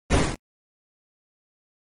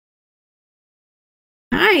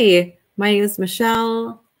Hi, my name is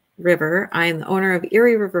Michelle River. I am the owner of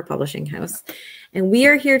Erie River Publishing House, and we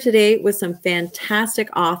are here today with some fantastic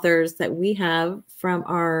authors that we have from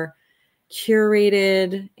our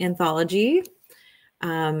curated anthology,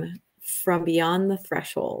 From Beyond the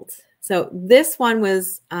Threshold. So this one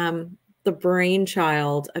was the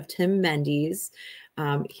brainchild of Tim Mendes.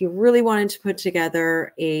 He really wanted to put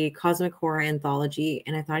together a cosmic horror anthology,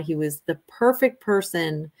 and I thought he was the perfect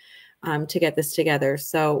person to get this together.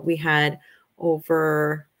 So we had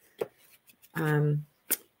over, can't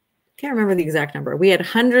remember the exact number. We had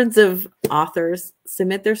hundreds of authors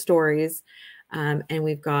submit their stories. And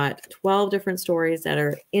we've got 12 different stories that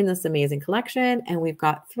are in this amazing collection. And we've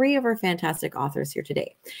got 3 of our fantastic authors here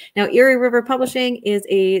today. Now, Erie River Publishing is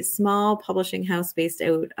a small publishing house based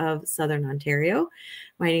out of Southern Ontario.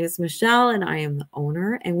 My name is Michelle, and I am the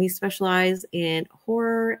owner, and we specialize in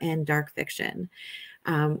horror and dark fiction.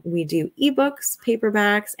 We do ebooks,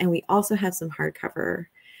 paperbacks, and we also have some hardcover.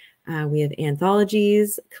 We have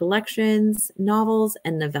anthologies, collections, novels,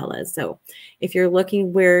 and novellas. So if you're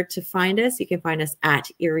looking where to find us, you can find us at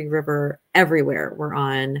Erie River everywhere. We're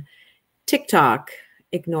on TikTok.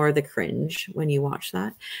 Ignore the cringe when you watch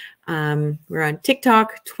that. We're on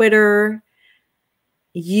TikTok, Twitter,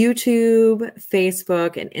 YouTube,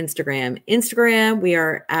 Facebook, and Instagram. Instagram, we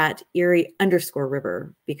are at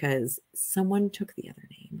Erie_River because someone took the other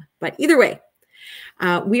name. But either way,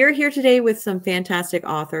 we are here today with some fantastic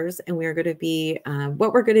authors, and we are going to be,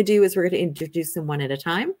 what we're going to do is we're going to introduce them one at a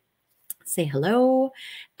time, say hello,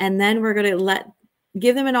 and then we're going to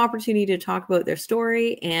give them an opportunity to talk about their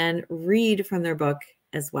story and read from their book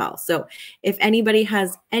as well. So if anybody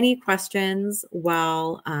has any questions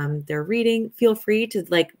while they're reading, feel free to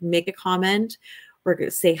make a comment or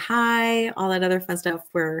say hi, all that other fun stuff.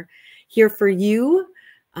 We're here for you.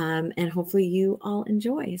 And hopefully you all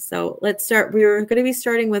enjoy. So let's start. We're going to be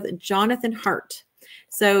starting with Jonathan Hart.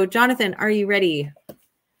 So Jonathan, are you ready?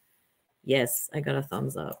 Yes, I got a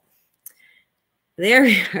thumbs up. There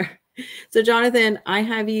we are. So Jonathan, I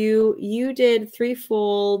have you did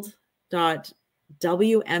threefold.wmv.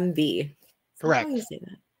 Correct. How do you say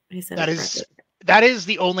that? I said that is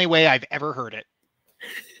the only way I've ever heard it.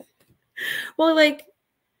 Well,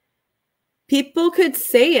 people could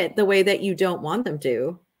say it the way that you don't want them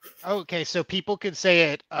to. Okay, so people could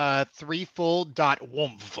say it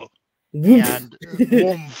threefold.wmv. And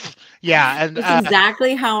woomph. Yeah, and that's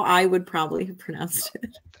exactly how I would probably have pronounced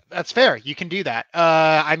it. That's fair. You can do that.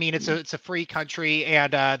 I mean, it's a free country,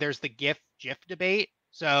 and there's the GIF debate.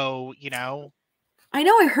 So I know.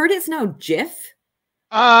 I heard it's now GIF.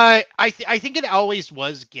 I think it always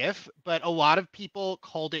was GIF, but a lot of people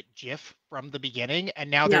called it GIF from the beginning, and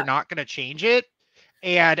now they're not going to change it,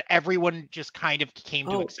 and everyone just kind of came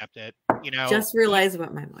to accept it. Just realized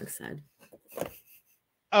what my mug said.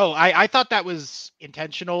 Oh, I thought that was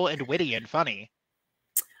intentional and witty and funny.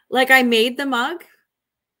 I made the mug.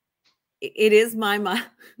 It is my mug.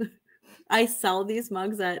 I sell these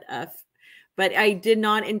mugs at F, but I did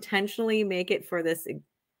not intentionally make it for this.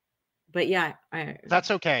 But yeah,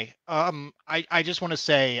 that's okay. I just want to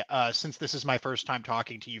say, since this is my first time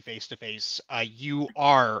talking to you face to face, you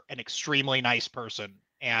are an extremely nice person,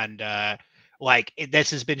 and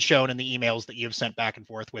this has been shown in the emails that you've sent back and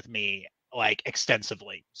forth with me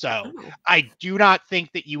extensively. So I do not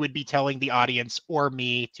think that you would be telling the audience or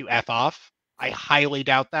me to F off. I highly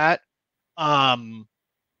doubt that.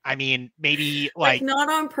 I mean, maybe not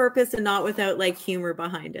on purpose and not without humor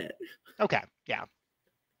behind it. Okay, yeah.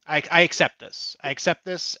 I accept this. I accept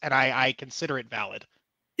this, and I consider it valid.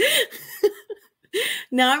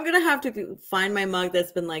 Now I'm gonna have to find my mug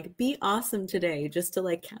that's been be awesome today, just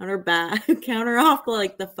to counter off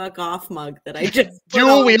the fuck off mug that I just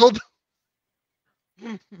dual wield.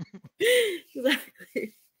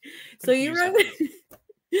 Exactly. So you wrote.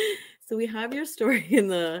 So we have your story in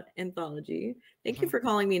the anthology. Thank you for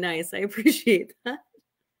calling me nice. I appreciate that.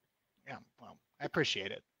 Yeah, well, I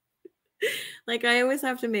appreciate it. I always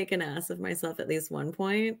have to make an ass of myself at least one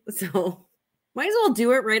point. So might as well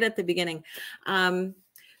do it right at the beginning.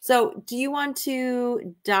 So do you want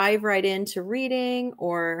to dive right into reading,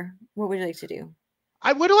 or what would you like to do?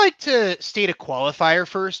 I would like to state a qualifier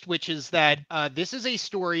first, which is that this is a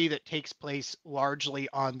story that takes place largely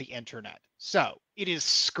on the internet. So it is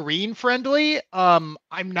screen friendly. I'm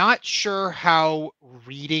not sure how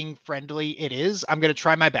reading friendly it is. I'm going to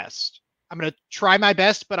try my best.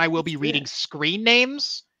 But I will be reading screen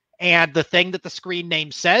names and the thing that the screen name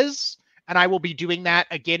says. And I will be doing that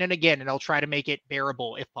again and again, and I'll try to make it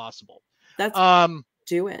bearable if possible. That's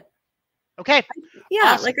do it. Okay.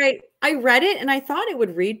 Yeah, awesome. I read it and I thought it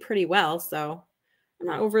would read pretty well, so I'm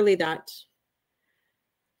not overly that.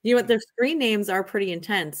 You know what? Their screen names are pretty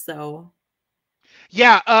intense, so.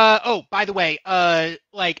 Yeah. Oh, by the way,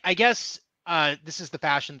 like I guess this is the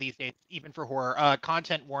fashion these days, even for horror.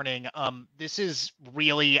 Content warning. This is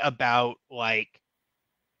really about like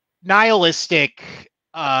nihilistic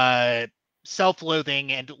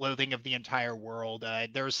self-loathing and loathing of the entire world.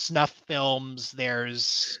 There's snuff films.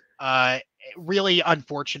 There's really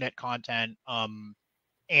unfortunate content. And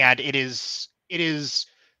it is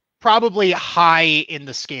probably high in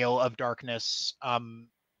the scale of darkness.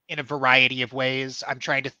 In a variety of ways. I'm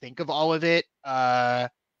trying to think of all of it.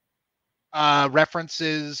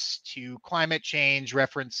 References to climate change,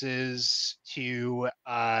 references to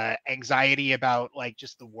anxiety about like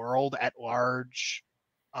just the world at large,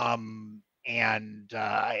 and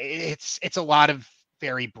it's a lot of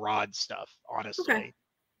very broad stuff, Okay. honestly.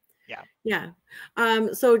 Yeah.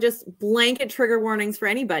 Yeah. So just blanket trigger warnings for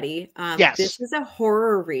anybody. This Yes. is a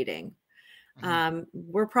horror reading. Mhm.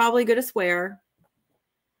 We're probably going to swear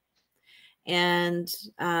and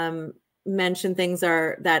mention things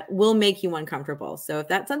that will make you uncomfortable. So if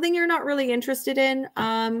that's something you're not really interested in,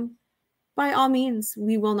 by all means,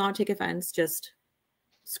 we will not take offense. Just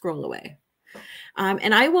scroll away.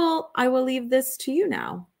 And I will leave this to you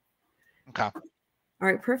now. Okay. All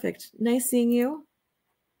right, perfect. Nice seeing you.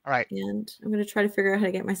 All right. And I'm going to try to figure out how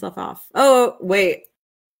to get myself off. Oh, wait.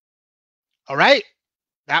 All right.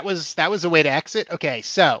 That was a way to exit. Okay,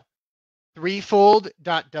 so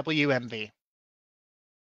threefold.wmv.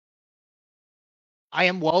 I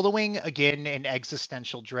am wallowing again in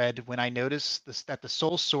existential dread when I notice that the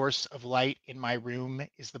sole source of light in my room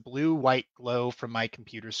is the blue-white glow from my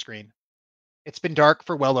computer screen. It's been dark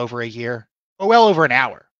for well over a year, or well over an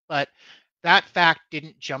hour, but that fact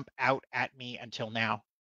didn't jump out at me until now.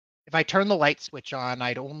 If I turn the light switch on,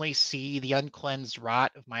 I'd only see the uncleansed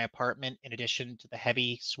rot of my apartment in addition to the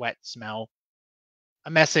heavy sweat smell. A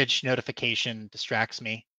message notification distracts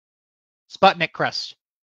me. Sputnik Crust.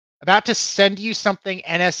 About to send you something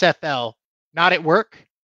NSFL. Not at work?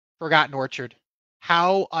 Forgotten Orchard.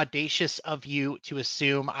 How audacious of you to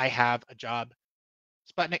assume I have a job.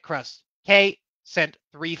 Sputnik Crust. K sent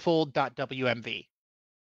threefold.wmv.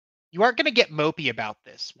 You aren't going to get mopey about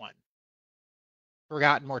this one.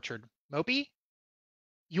 Forgotten Orchard. Mopey?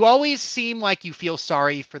 You always seem like you feel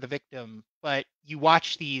sorry for the victim, but you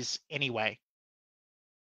watch these anyway.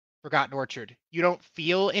 Forgotten Orchard. You don't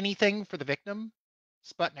feel anything for the victim?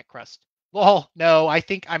 Sputnik Crust. Well, no, I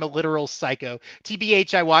think I'm a literal psycho.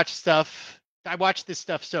 TBH, I watch this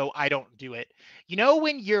stuff so I don't do it. You know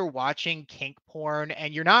when you're watching kink porn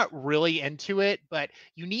and you're not really into it, but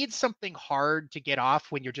you need something hard to get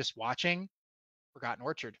off when you're just watching? Forgotten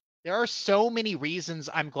Orchard. There are so many reasons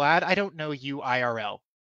I'm glad I don't know you IRL.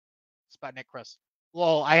 Sputnik Crust.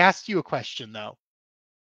 Lol, I asked you a question though.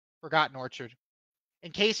 Forgotten Orchard.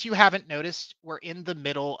 In case you haven't noticed, we're in the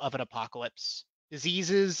middle of an apocalypse.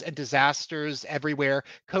 Diseases and disasters everywhere.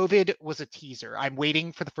 COVID was a teaser. I'm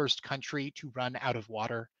waiting for the first country to run out of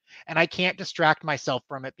water. And I can't distract myself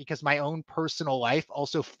from it because my own personal life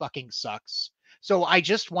also fucking sucks. So I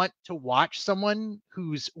just want to watch someone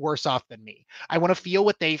who's worse off than me. I want to feel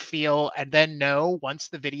what they feel and then know once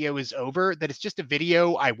the video is over that it's just a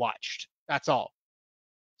video I watched. That's all.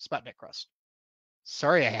 Sputnik Crust.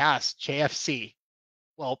 Sorry I asked. JFC.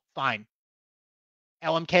 Well, fine.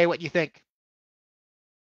 LMK, what you think?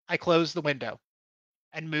 I close the window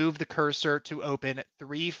and move the cursor to open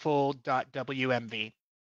threefold.wmv.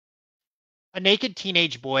 A naked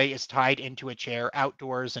teenage boy is tied into a chair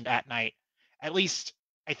outdoors and at night. At least,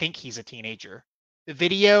 I think he's a teenager. The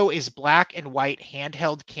video is black and white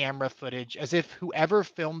handheld camera footage, as if whoever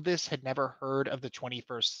filmed this had never heard of the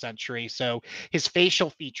 21st century, so his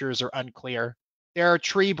facial features are unclear. There are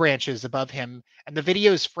tree branches above him, and the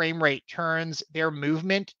video's frame rate turns their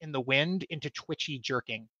movement in the wind into twitchy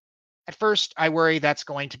jerking. At first, I worry that it's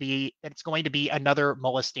going to be another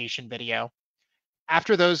molestation video.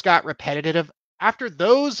 After those got repetitive, After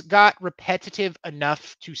those got repetitive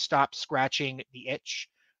enough to stop scratching the itch,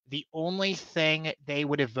 the only thing they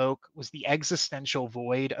would evoke was the existential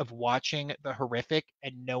void of watching the horrific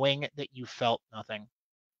and knowing that you felt nothing.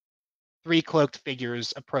 Three cloaked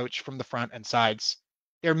figures approach from the front and sides.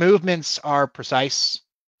 Their movements are precise,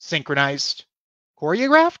 synchronized,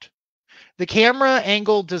 choreographed. The camera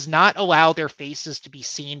angle does not allow their faces to be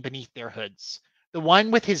seen beneath their hoods. The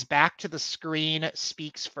one with his back to the screen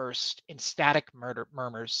speaks first in static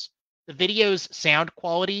murmurs. The video's sound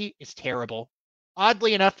quality is terrible.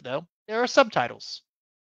 Oddly enough, though, there are subtitles.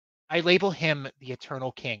 I label him the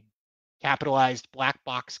Eternal King. Capitalized black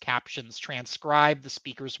box captions transcribe the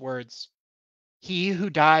speaker's words. He who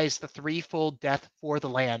dies the threefold death for the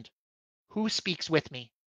land. Who speaks with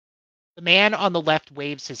me? The man on the left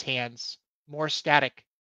waves his hands. More static.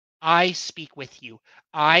 I speak with you.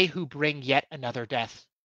 I who bring yet another death.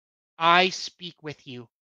 I speak with you.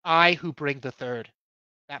 I who bring the third.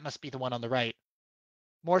 That must be the one on the right.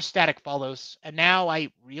 More static follows, and now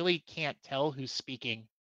I really can't tell who's speaking.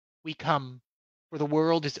 We come, for the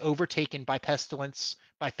world is overtaken by pestilence,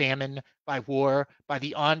 by famine, by war, by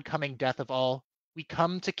the oncoming death of all. We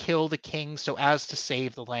come to kill the king so as to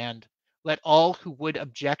save the land. Let all who would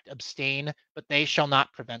object abstain, but they shall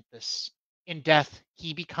not prevent this. In death,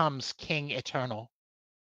 he becomes king eternal.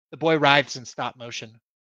 The boy writhes in stop motion.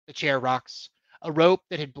 The chair rocks. A rope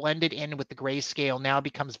that had blended in with the grayscale now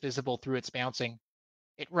becomes visible through its bouncing.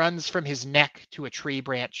 It runs from his neck to a tree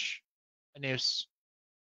branch. A noose.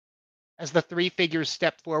 As the three figures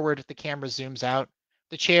step forward, the camera zooms out.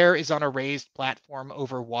 The chair is on a raised platform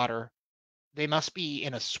over water. They must be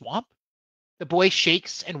in a swamp? The boy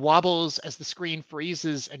shakes and wobbles as the screen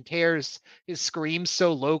freezes and tears, his screams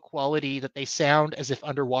so low quality that they sound as if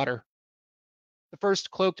underwater. The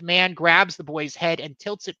first cloaked man grabs the boy's head and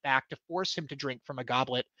tilts it back to force him to drink from a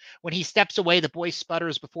goblet. When he steps away, the boy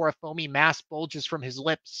sputters before a foamy mass bulges from his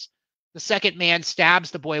lips. The second man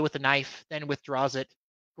stabs the boy with a knife, then withdraws it.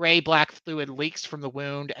 Gray-black fluid leaks from the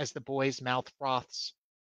wound as the boy's mouth froths.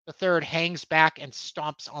 The third hangs back and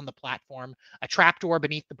stomps on the platform. A trapdoor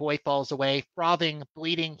beneath the boy falls away. Frothing,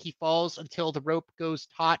 bleeding, he falls until the rope goes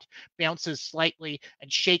taut, bounces slightly,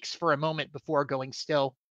 and shakes for a moment before going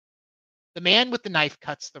still. The man with the knife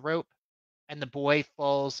cuts the rope, and the boy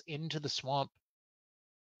falls into the swamp.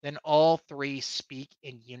 Then all three speak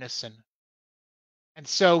in unison. And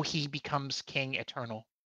so he becomes King Eternal,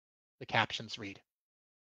 the captions read.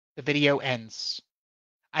 The video ends.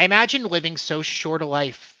 I imagine living so short a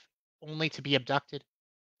life only to be abducted,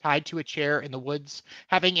 tied to a chair in the woods,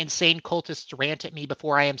 having insane cultists rant at me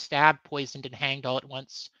before I am stabbed, poisoned, and hanged all at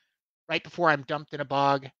once, right before I'm dumped in a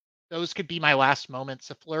bog. Those could be my last moments,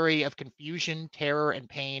 a flurry of confusion, terror, and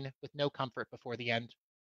pain, with no comfort before the end.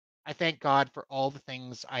 I thank God for all the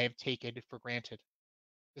things I have taken for granted.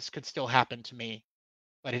 This could still happen to me,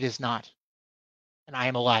 but it is not, and I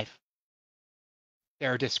am alive.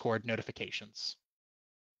 There are Discord notifications.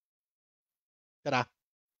 Ta-da.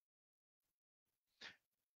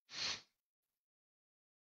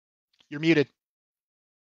 You're muted.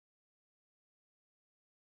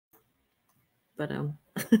 But that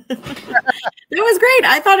was great.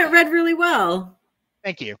 I thought it read really well.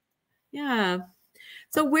 Thank you. Yeah.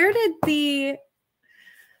 So where did the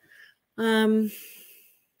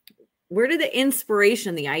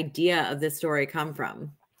inspiration, the idea of this story come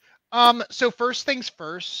from? So first things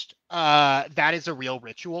first, that is a real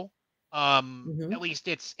ritual. At least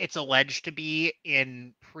it's alleged to be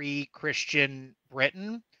in pre-Christian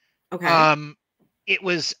Britain. Okay.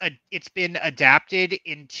 It's been adapted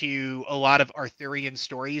into a lot of Arthurian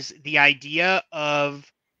stories. The idea of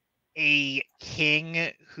a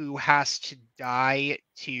king who has to die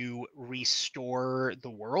to restore the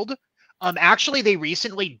world. Actually, they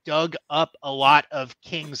recently dug up a lot of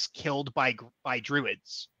kings killed by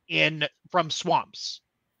druids from swamps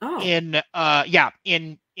in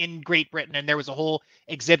Great Britain, and there was a whole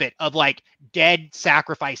exhibit of like dead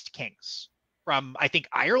sacrificed kings from, I think,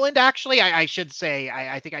 Ireland. Actually, I should say,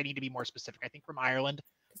 I think I need to be more specific. I think from Ireland.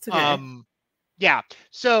 That's okay. Yeah,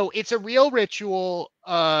 so it's a real ritual,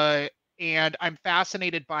 and I'm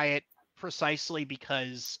fascinated by it precisely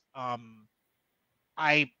because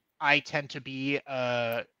I tend to be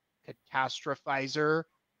a catastrophizer.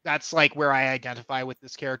 That's like where I identify with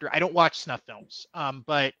this character. I don't watch snuff films,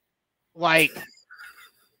 but like,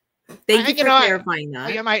 thank you for clarifying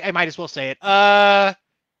that. I might as well say it.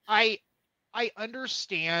 I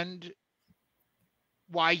understand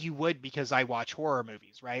why you would, because I watch horror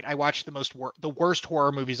movies, right? I watch the worst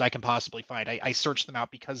horror movies I can possibly find. I search them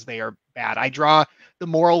out because they are bad. I draw the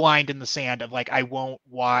moral line in the sand of like, I won't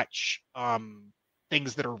watch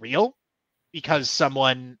things that are real because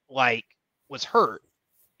someone like was hurt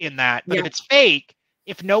in that. But if it's fake,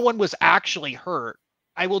 if no one was actually hurt,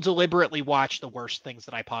 I will deliberately watch the worst things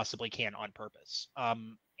that I possibly can on purpose.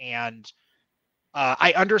 And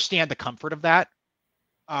I understand the comfort of that.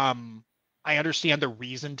 I understand the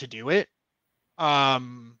reason to do it.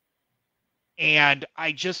 And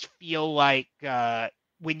I just feel like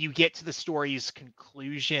when you get to the story's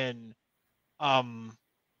conclusion,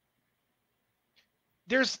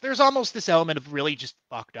 there's almost this element of really just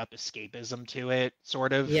fucked up escapism to it,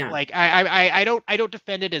 sort of. Yeah. Like I don't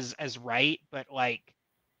defend it as right, but like,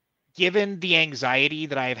 given the anxiety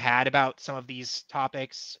that I've had about some of these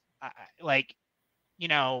topics, like, you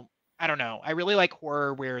know, I don't know. I really like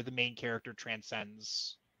horror where the main character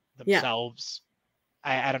transcends themselves.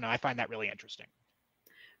 I don't know. I find that really interesting.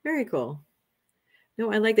 Very cool.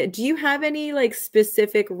 No, I like that. Do you have any like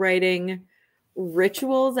specific writing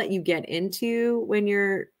rituals that you get into when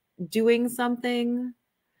you're doing something?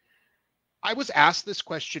 I was asked this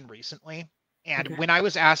question recently. And Okay. when I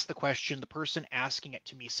was asked the question, the person asking it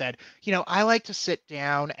to me said, I like to sit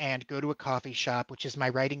down and go to a coffee shop, which is my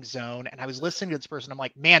writing zone. And I was listening to this person. I'm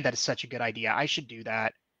like, man, that is such a good idea. I should do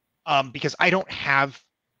that. Because I don't have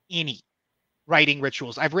any writing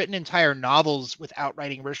rituals. I've written entire novels without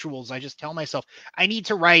writing rituals. I just tell myself I need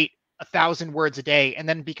to write 1,000 words a day. And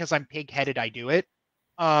then because I'm pig-headed, I do it.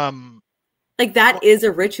 Like that is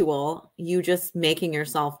a ritual. You just making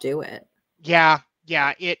yourself do it. Yeah.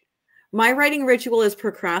 My writing ritual is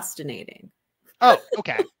procrastinating. Oh,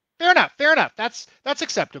 okay. Fair enough. That's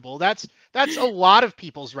acceptable. That's a lot of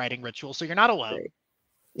people's writing ritual, so you're not alone. Right.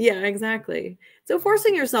 Yeah, exactly. So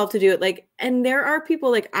forcing yourself to do it, like, and there are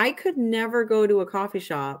people like I could never go to a coffee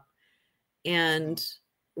shop and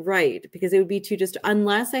write because it would be too just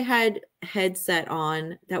unless I had headset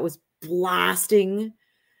on that was blasting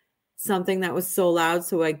something that was so loud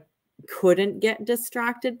so I couldn't get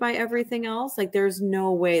distracted by everything else. Like there's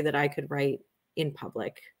no way that I could write in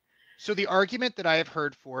public. So the argument that I have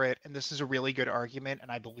heard for it, and this is a really good argument, and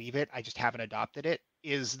I believe it, I just haven't adopted it,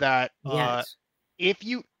 is that if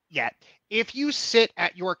you sit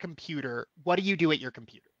at your computer, what do you do at your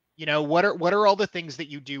computer? What are all the things that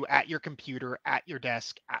you do at your computer, at your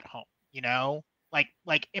desk, at home?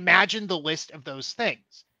 Like imagine the list of those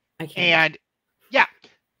things. I can't. And yeah,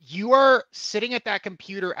 you are sitting at that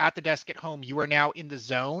computer at the desk at home. You are now in the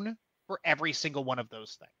zone for every single one of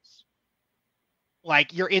those things.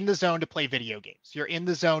 Like you're in the zone to play video games. You're in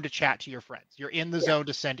the zone to chat to your friends. You're in the zone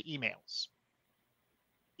to send emails.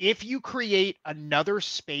 If you create another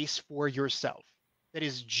space for yourself that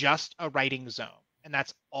is just a writing zone, and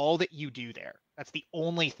that's all that you do there, that's the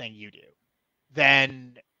only thing you do,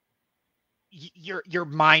 then your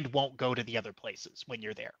mind won't go to the other places when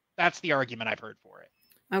you're there. That's the argument I've heard for it.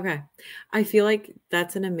 Okay. I feel like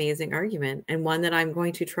that's an amazing argument and one that I'm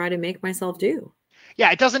going to try to make myself do. Yeah,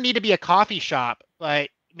 it doesn't need to be a coffee shop, but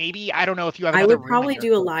maybe, I don't know if you have I would probably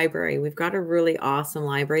do a library. We've got a really awesome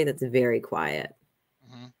library that's very quiet.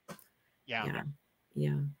 Mm-hmm.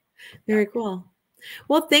 Yeah. Very cool.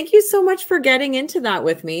 Well, thank you so much for getting into that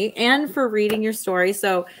with me and for reading your story.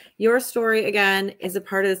 So your story, again, is a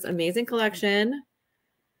part of this amazing collection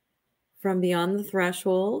from Beyond the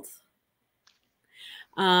Threshold.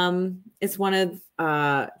 It's one of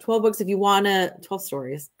 12 books. If you want to 12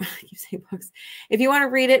 stories, I keep saying books. If you want to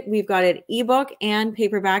read it, we've got it ebook and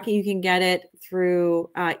paperback. You can get it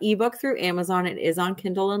through ebook through Amazon. It is on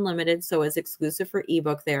Kindle Unlimited, so it's exclusive for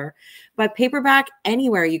ebook there. But paperback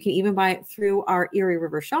anywhere. You can even buy it through our Erie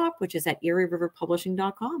River shop, which is at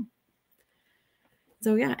erieriverpublishing.com.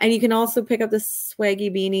 So yeah, and you can also pick up the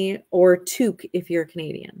swaggy beanie or toque if you're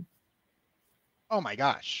Canadian. Oh my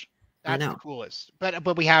gosh. That's the coolest.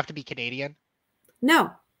 But we have to be Canadian? No.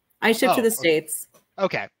 I ship to the States.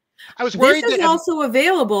 Okay. I was worried this is also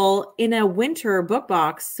available in a winter book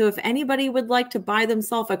box. So if anybody would like to buy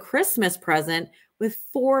themselves a Christmas present with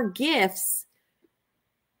 4 gifts,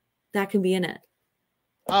 that can be in it.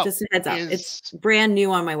 Just a heads up. It's brand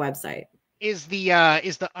new on my website. Is the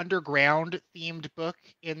underground themed book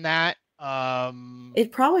in that?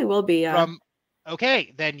 It probably will be.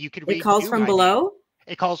 Okay, then you could read. It Calls from Below?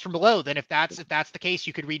 It Calls from Below. Then if that's the case,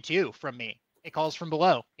 you could read 2 from me. It Calls from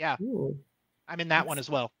Below. Yeah. Ooh. I'm in that one as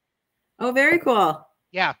well. Oh, very cool.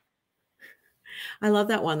 Yeah. I love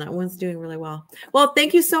that one. That one's doing really well. Well,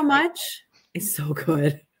 thank you so much. It's so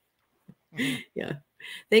good. Mm-hmm. Yeah.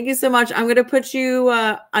 Thank you so much. I'm going to put you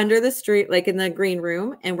under the street, like in the green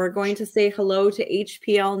room, and we're going to say hello to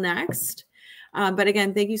HPL next. But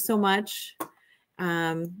again, thank you so much.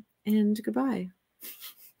 And goodbye.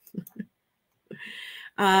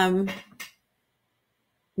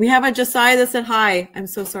 We have a Josiah that said hi. I'm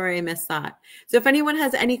so sorry I missed that. So if anyone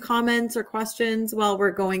has any comments or questions while we're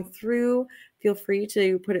going through, feel free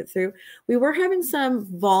to put it through. We were having some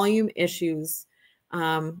volume issues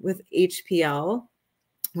with HPL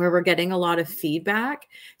where we're getting a lot of feedback.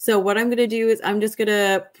 So what I'm going to do is I'm just going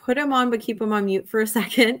to put him on, but keep him on mute for a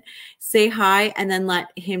second, say hi, and then let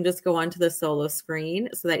him just go onto the solo screen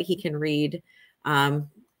so that he can read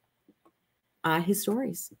his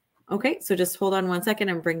stories. Okay, so just hold on one second.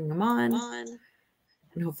 I'm bringing him on.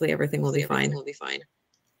 And hopefully everything will be fine.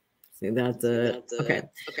 See, that's it. Okay.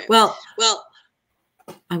 Well,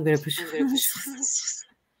 I'm going to push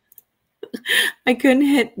I couldn't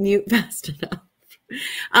hit mute fast enough.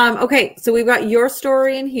 Okay, so we've got your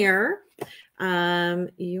story in here.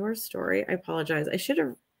 Your story. I apologize. I should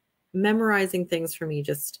have memorizing things for me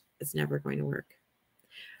just is never going to work.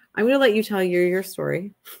 I'm going to let you tell your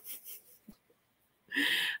story.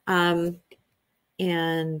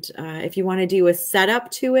 If you want to do a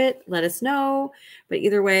setup to it, let us know. But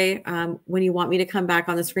either way, when you want me to come back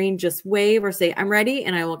on the screen, just wave or say, I'm ready,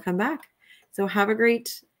 and I will come back. So have a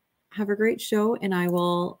great show, and I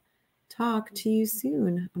will talk to you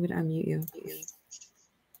soon. I'm going to unmute you.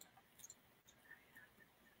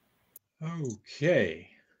 Okay.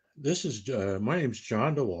 This is, my name's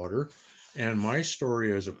John DeWater, and my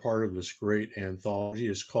story as a part of this great anthology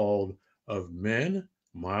is called Of Men,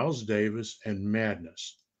 Miles Davis, and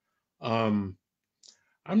Madness. I'm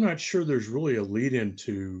not sure there's really a lead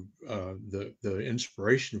into the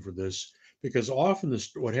inspiration for this, because often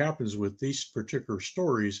what happens with these particular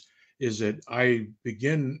stories is that I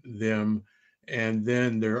begin them, and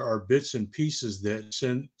then there are bits and pieces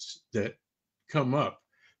that come up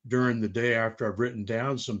during the day after I've written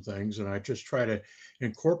down some things, and I just try to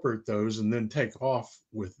incorporate those and then take off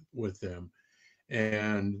with them.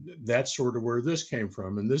 And that's sort of where this came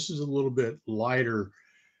from. And this is a little bit lighter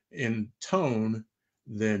in tone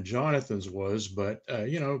than Jonathan's was, but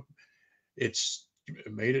it's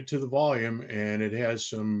made it to the volume, and it has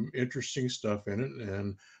some interesting stuff in it,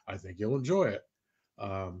 and I think you'll enjoy it.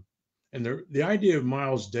 And the idea of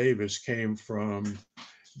Miles Davis came from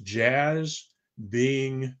jazz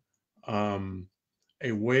being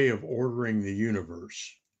a way of ordering the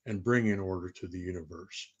universe and bringing order to the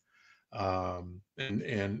universe. And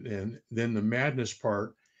then the madness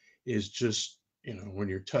part is just, when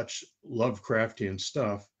you touch Lovecraftian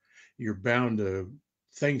stuff, you're bound to,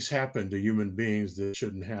 things happen to human beings that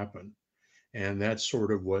shouldn't happen. And that's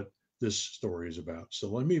sort of what this story is about. So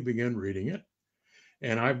let me begin reading it.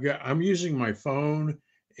 And I'm using my phone,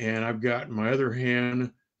 and I've got in my other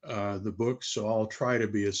hand the book, so I'll try to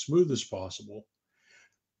be as smooth as possible.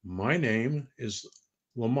 My name is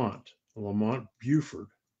Lamont Buford,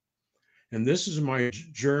 and this is my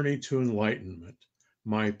journey to enlightenment,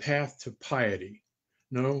 my path to piety.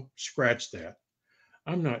 No, scratch that.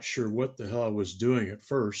 I'm not sure what the hell I was doing at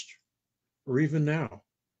first, or even now.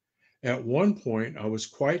 At one point, I was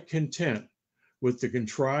quite content with the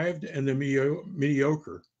contrived and the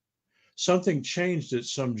mediocre. Something changed at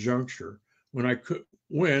some juncture when I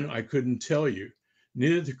couldn't tell you,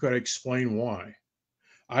 neither could I explain why.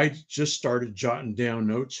 I just started jotting down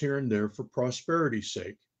notes here and there for prosperity's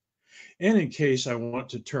sake, and in case I want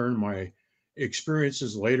to turn my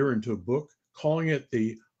experiences later into a book, calling it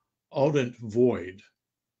The Ardent Void.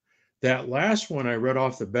 That last one I read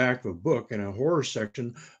off the back of a book in a horror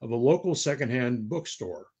section of a local secondhand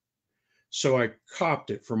bookstore, so I copped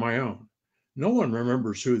it for my own. No one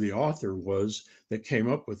remembers who the author was that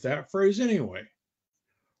came up with that phrase anyway.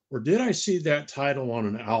 Or did I see that title on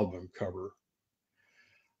an album cover?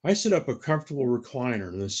 I set up a comfortable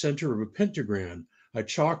recliner in the center of a pentagram I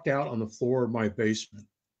chalked out on the floor of my basement.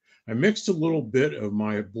 I mixed a little bit of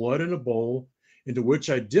my blood in a bowl, into which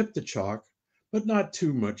I dipped the chalk, but not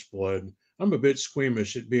too much blood. I'm a bit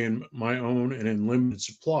squeamish at being my own and in limited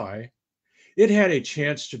supply. It had a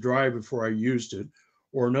chance to dry before I used it,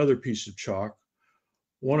 or another piece of chalk,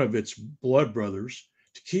 one of its blood brothers,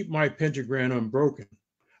 to keep my pentagram unbroken.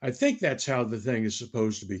 I think that's how the thing is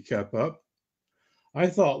supposed to be kept up. I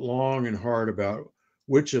thought long and hard about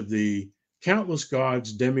which of the countless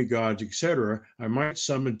gods, demigods, etc., I might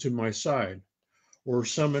summon to my side. Or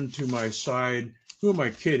summon to my side, who am I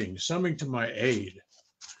kidding? Summon to my aid.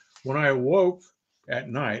 When I awoke at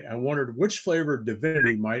night, I wondered which flavor of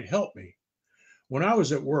divinity might help me. When I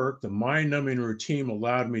was at work, the mind-numbing routine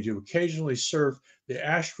allowed me to occasionally surf the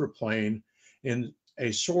astral plane in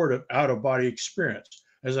a sort of out-of-body experience,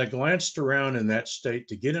 as I glanced around in that state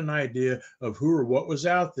to get an idea of who or what was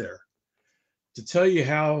out there. To tell you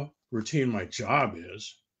how routine my job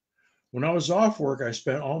is, when I was off work, I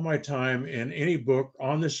spent all my time in any book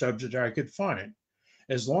on the subject I could find,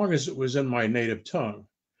 as long as it was in my native tongue,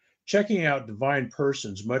 checking out divine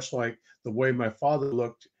persons, much like the way my father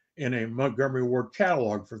looked in a Montgomery Ward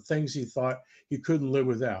catalog for things he thought he couldn't live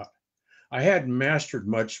without. I hadn't mastered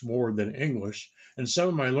much more than English, and some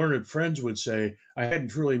of my learned friends would say I hadn't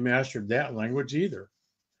truly mastered that language either.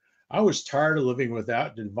 I was tired of living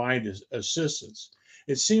without divine assistance.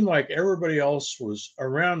 It seemed like everybody else was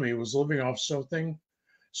around me was living off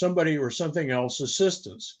somebody or something else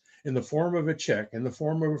assistance in the form of a check, in the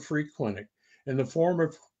form of a free clinic, in the form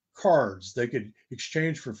of cards they could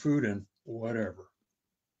exchange for food and whatever.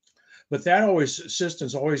 But that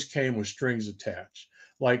assistance always came with strings attached,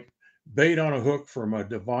 like bait on a hook from a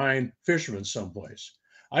divine fisherman someplace.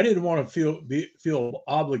 I didn't want to feel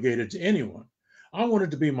obligated to anyone. I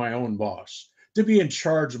wanted to be my own boss, to be in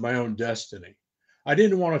charge of my own destiny. I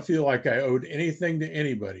didn't want to feel like I owed anything to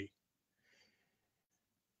anybody,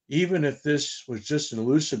 even if this was just an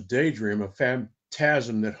elusive daydream, a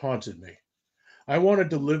phantasm that haunted me. I wanted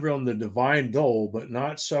to live on the divine dole, but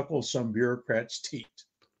not suckle some bureaucrat's teat.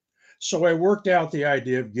 So I worked out the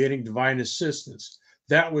idea of getting divine assistance.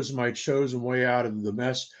 That was my chosen way out of the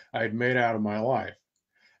mess I had made out of my life.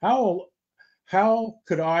 How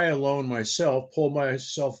could I alone myself pull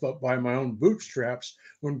myself up by my own bootstraps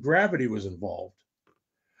when gravity was involved?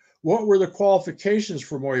 What were the qualifications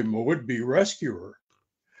for my would-be rescuer?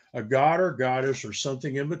 A god or goddess or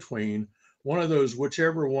something in between, one of those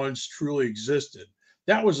whichever ones truly existed.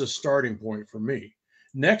 That was a starting point for me.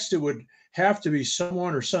 Next, it would have to be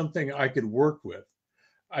someone or something I could work with.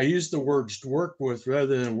 I use the words work with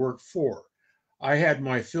rather than work for. I had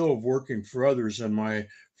my fill of working for others in my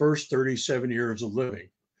first 37 years of living.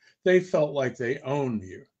 They felt like they owned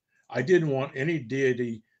you. I didn't want any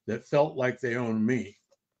deity that felt like they owned me.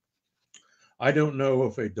 I don't know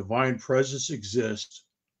if a divine presence exists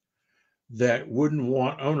that wouldn't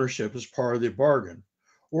want ownership as part of the bargain,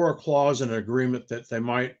 or a clause in an agreement that they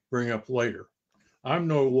might bring up later. I'm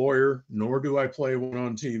no lawyer, nor do I play one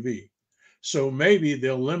on TV. So maybe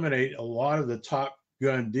they'll eliminate a lot of the top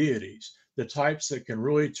gun deities, the types that can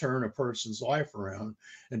really turn a person's life around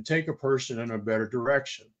and take a person in a better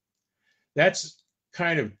direction. That's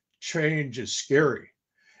kind of change is scary.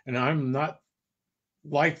 And I'm not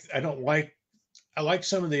like, I like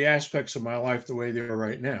some of the aspects of my life the way they are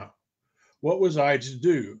right now. What was I to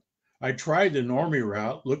do? I tried the normie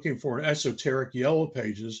route, looking for an esoteric yellow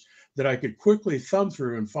pages that I could quickly thumb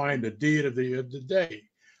through and find a deity of the day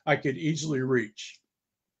I could easily reach.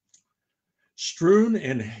 Strewn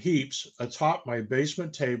in heaps atop my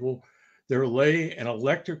basement table, there lay an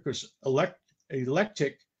eclectic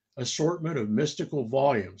assortment of mystical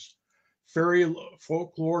volumes, fairy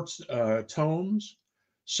folklore tomes,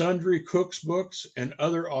 sundry cook's books, and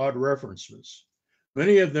other odd references.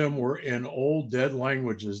 Many of them were in old dead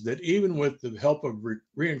languages that even with the help of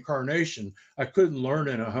reincarnation, I couldn't learn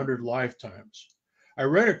in 100 lifetimes. I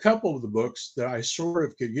read a couple of the books that I sort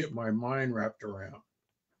of could get my mind wrapped around.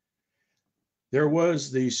 There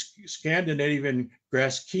was the Scandinavian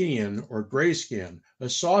Graskinian or Grayskin, a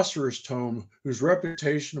sorcerer's tome whose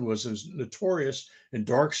reputation was as notorious in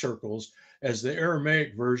dark circles as the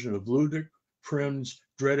Aramaic version of Ludic Prim's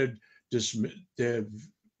dreaded De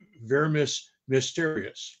Vermis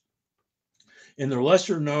Mysterious. In the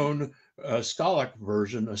lesser known Scalach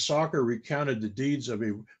version, a saga recounted the deeds of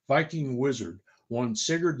a Viking wizard, one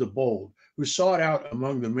Sigurd the Bold, who sought out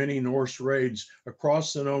among the many Norse raids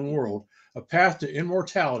across the known world a path to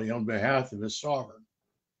immortality on behalf of his sovereign.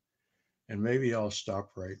 And maybe I'll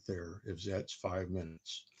stop right there if that's 5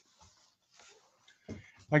 minutes.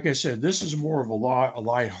 Like I said, this is more of a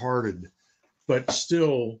lighthearted, but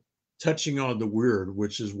still touching on the weird,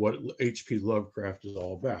 which is what H.P. Lovecraft is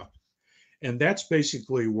all about. And that's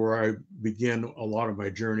basically where I began a lot of my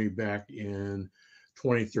journey back in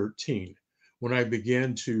 2013, when I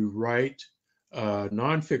began to write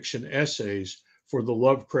nonfiction essays for the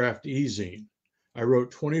Lovecraft e-zine. I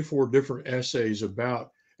wrote 24 different essays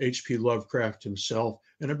about H.P. Lovecraft himself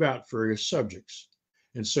and about various subjects.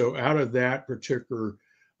 And so out of that particular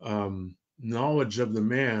knowledge of the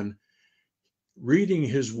man, reading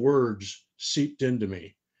his words seeped into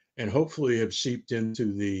me and hopefully have seeped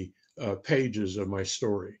into the pages of my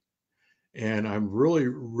story. And I'm really,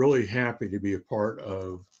 really happy to be a part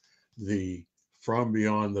of the From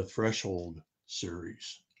Beyond the Threshold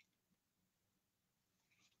series.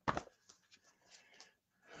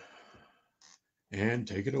 And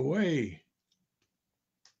take it away.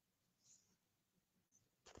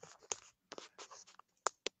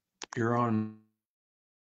 You're on.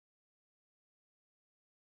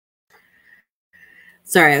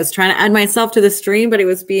 Sorry, I was trying to add myself to the stream, but it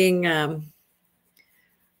was being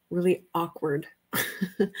really awkward.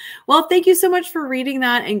 Well, thank you so much for reading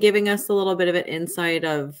that and giving us a little bit of an insight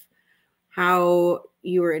of how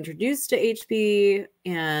you were introduced to HP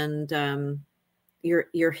and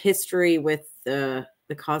your history with the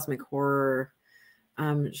cosmic horror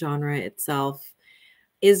genre itself.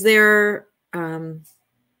 Is there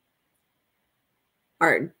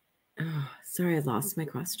sorry, I lost my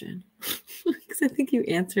question because I think you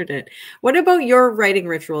answered it. What about your writing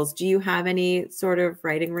rituals? Do you have any sort of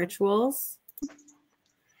writing rituals?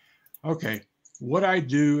 Okay, what I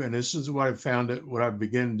do, and this is what I found it, what I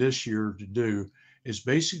began this year to do, is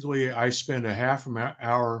basically I spend a half an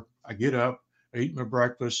hour, I get up, I eat my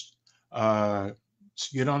breakfast,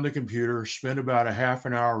 get on the computer, spend about a half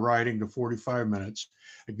an hour writing to 45 minutes.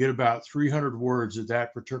 I get about 300 words at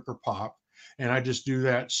that particular pop. And I just do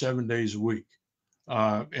that 7 days a week.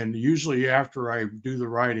 And usually after I do the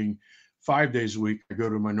writing 5 days a week, I go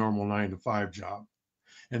to my normal 9 to 5 job.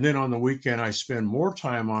 And then on the weekend, I spend more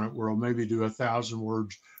time on it where I'll maybe do 1,000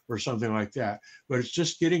 words or something like that. But it's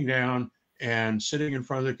just getting down and sitting in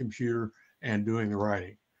front of the computer and doing the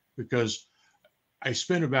writing, because I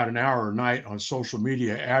spend about an hour a night on social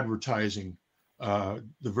media advertising the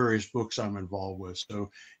various books I'm involved with. So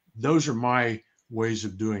those are my ways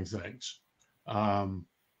of doing things.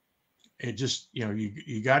 It just,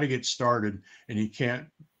 you got to get started, and you can't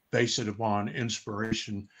base it upon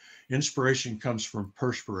inspiration. Inspiration comes from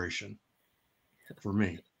perspiration for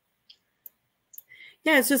me.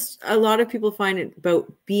 Yeah, it's just a lot of people find it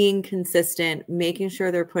about being consistent, making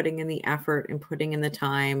sure they're putting in the effort and putting in the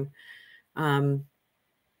time, and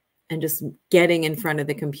just getting in front of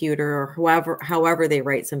the computer, or however they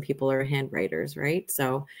write. Some people are handwriters, right?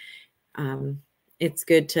 So it's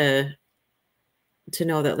good to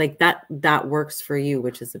know that like that works for you,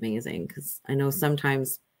 which is amazing, because I know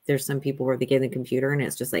sometimes there's some people where they get in the computer and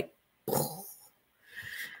it's just like,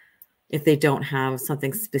 if they don't have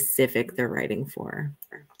something specific they're writing for.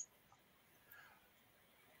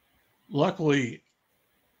 Luckily,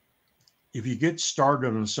 if you get started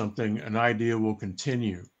on something, an idea will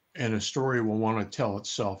continue and a story will want to tell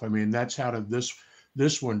itself. I mean, that's how this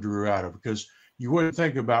one drew out of, because you wouldn't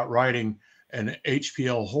think about writing an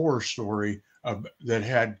HPL horror story that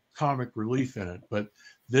had comic relief in it, but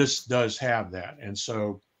this does have that. And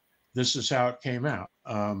so this is how it came out.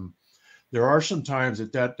 There are some times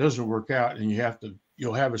that doesn't work out, and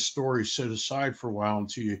you'll have a story set aside for a while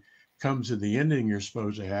until you come to the ending you're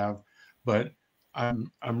supposed to have. But I'm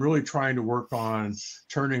really trying to work on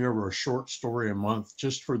turning over a short story a month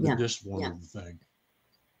just for the discipline of the thing.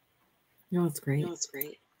 No, it's great.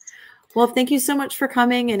 Well, thank you so much for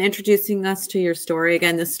coming and introducing us to your story.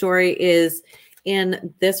 Again, the story is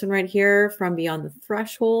in this one right here, From Beyond the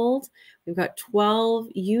Threshold. We've got 12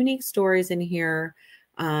 unique stories in here.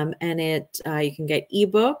 And you can get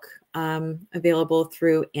ebook available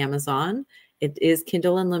through Amazon. It is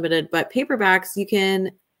Kindle Unlimited, but paperbacks, you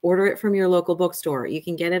can order it from your local bookstore. You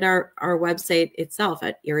can get it at our website itself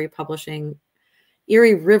at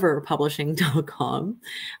erieriverpublishing.com.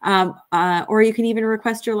 Or you can even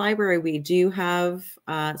request your library. We do have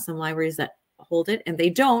some libraries that hold it, and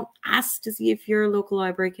they don't. Ask to see if your local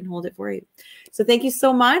library can hold it for you. So thank you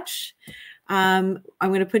so much. I'm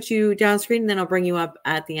going to put you down screen, and then I'll bring you up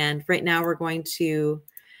at the end. Right now, we're going to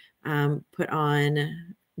put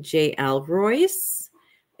on J.L. Royce.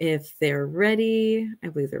 If they're ready, I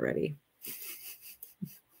believe they're ready.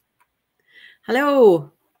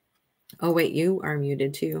 Hello. Oh, wait, you are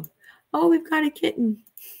muted too. Oh, we've got a kitten.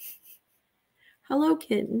 Hello,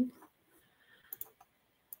 kitten.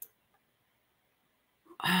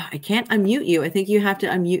 Oh, I can't unmute you. I think you have to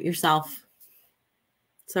unmute yourself.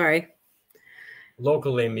 Sorry.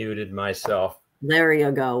 Locally muted myself. There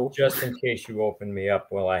you go. Just in case you opened me up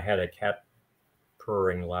while I had a cat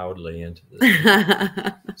purring loudly into this.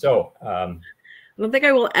 So I don't think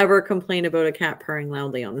I will ever complain about a cat purring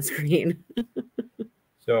loudly on the screen.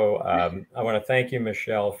 So I want to thank you,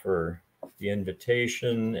 Michelle, for the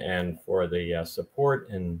invitation and for the support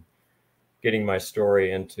in getting my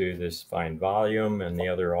story into this fine volume, and the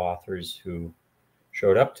other authors who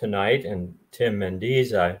showed up tonight, and Tim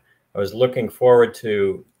Mendes. I was looking forward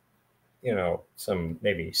to, some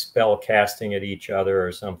maybe spell casting at each other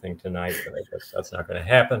or something tonight, but I guess that's not going to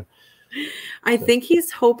happen. I think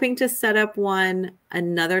he's hoping to set up one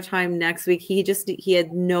another time next week. He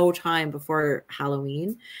had no time before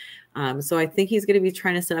Halloween. So I think he's going to be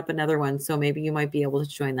trying to set up another one. So maybe you might be able to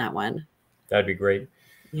join that one. That'd be great.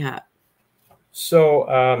 Yeah.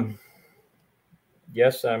 So,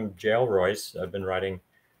 yes, I'm J.L. Royce. I've been writing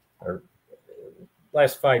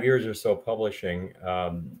last 5 years or so publishing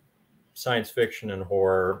science fiction and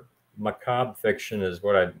horror. Macabre fiction is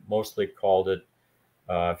what I mostly called it.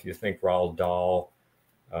 If you think Roald Dahl,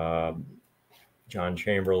 John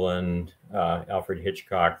Chamberlain, Alfred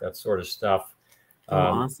Hitchcock, that sort of stuff.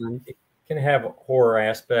 Awesome. It can have horror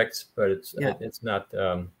aspects, but it's not.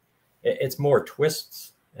 It's more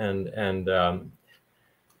twists and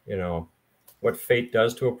what fate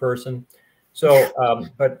does to a person.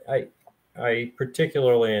 So, but I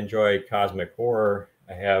particularly enjoy cosmic horror.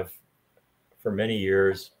 I have for many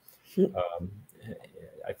years.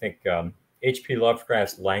 I think H.P.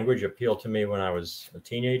 Lovecraft's language appealed to me when I was a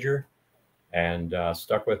teenager, and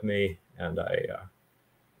stuck with me. And I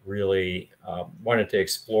really wanted to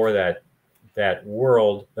explore that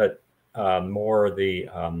world, but more the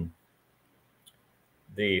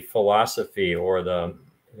philosophy or the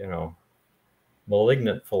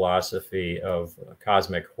malignant philosophy of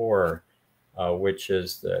cosmic horror, which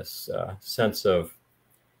is this sense of,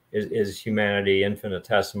 is humanity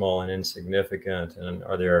infinitesimal and insignificant, and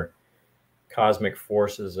are there cosmic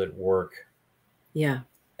forces at work? Yeah.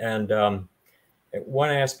 And one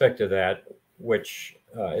aspect of that, which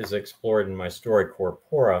is explored in my story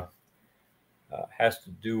Corpora, has to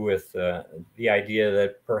do with the idea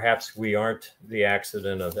that perhaps we aren't the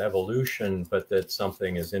accident of evolution, but that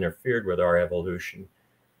something has interfered with our evolution.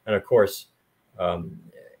 And of course,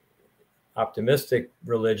 optimistic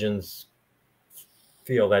religions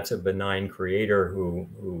feel that's a benign creator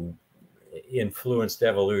who influenced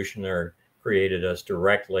evolution or created us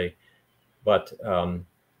directly. But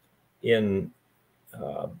in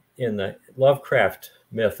the Lovecraft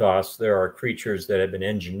mythos, there are creatures that have been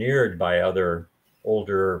engineered by other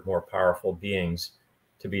older, more powerful beings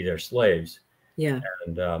to be their slaves. Yeah.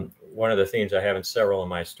 And one of the themes I have in several of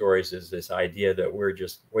my stories is this idea that we're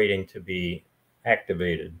just waiting to be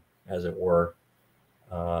activated, as it were,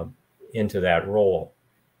 into that role.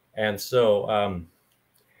 And so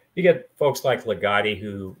you get folks like Ligotti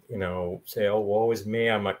who, say, oh, woe is me,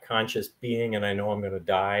 I'm a conscious being and I know I'm going to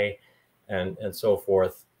die, and so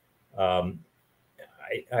forth.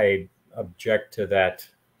 I object to that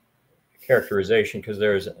characterization because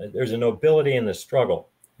there's a nobility in the struggle.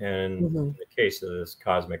 And in the case of this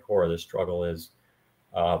cosmic horror, the struggle is,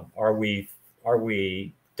 are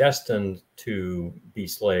we destined to be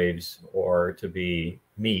slaves or to be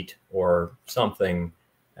meat or something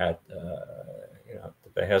at the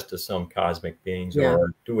behest of some cosmic beings,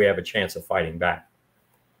 or do we have a chance of fighting back?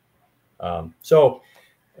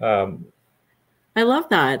 I love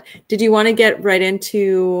that. Did you want to get right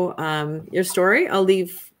into your story? I'll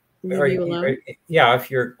leave you alone. Yeah,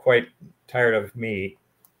 if you're quite tired of me.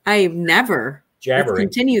 I've never. Jabbering. Let's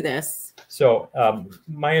continue this. So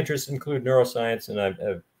my interests include neuroscience, and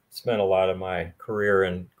I've spent a lot of my career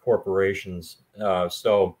in corporations.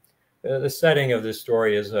 So the setting of this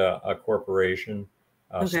story is a corporation,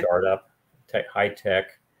 startup, high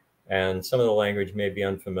tech, and some of the language may be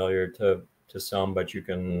unfamiliar to some, but you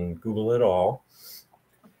can Google it all.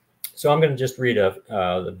 So I'm going to just read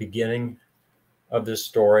the beginning of this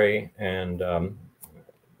story and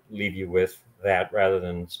leave you with that rather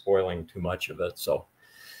than spoiling too much of it. So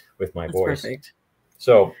with my voice. Perfect.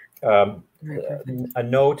 So a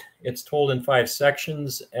note, it's told in 5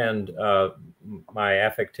 sections, and my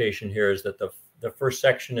affectation here is that the first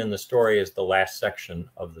section in the story is the last section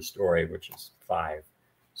of the story, which is 5.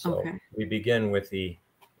 So we begin with the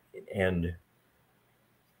end.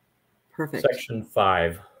 Perfect. Section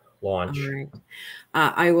 5, launch. All right.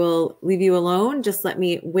 I will leave you alone. Just let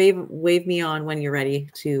me wave me on when you're ready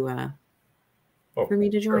to for me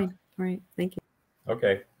to join. Sure. All right. Thank you.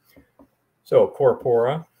 Okay. So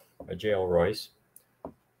Corpora, by J.L. Royce.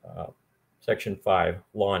 Section 5,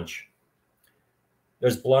 launch.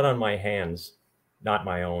 There's blood on my hands, not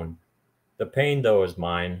my own. The pain, though, is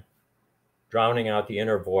mine, drowning out the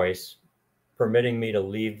inner voice, permitting me to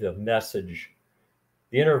leave the message.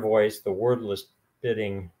 The inner voice, the wordless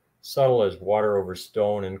bidding, subtle as water over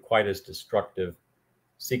stone and quite as destructive,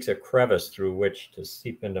 seeks a crevice through which to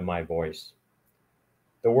seep into my voice.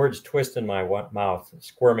 The words twist in my mouth,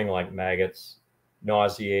 squirming like maggots,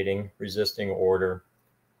 nauseating, resisting order.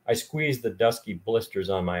 I squeeze the dusky blisters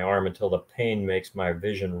on my arm until the pain makes my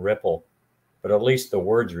vision ripple, but at least the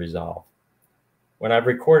words resolve. When I've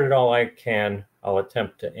recorded all I can, I'll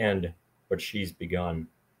attempt to end what she's begun.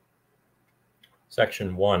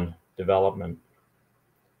 Section 1, development.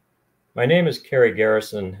 My name is Carrie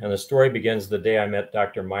Garrison, and the story begins the day I met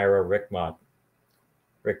Dr. Myra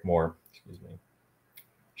Rickmore.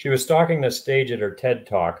 She was stalking the stage at her TED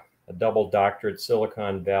Talk, a double doctorate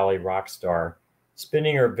Silicon Valley rock star,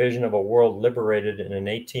 spinning her vision of a world liberated in an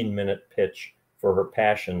 18-minute pitch for her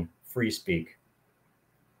passion, free speak.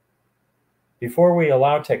 Before we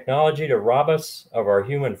allow technology to rob us of our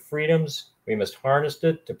human freedoms, we must harness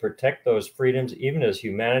it to protect those freedoms, even as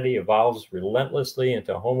humanity evolves relentlessly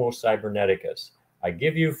into Homo cyberneticus. I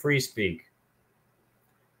give you free speak.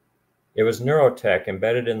 It was neurotech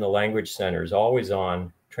embedded in the language centers, always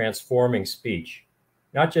on, transforming speech,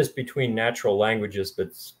 not just between natural languages,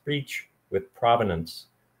 but speech with provenance,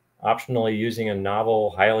 optionally using a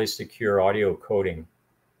novel, highly secure audio coding.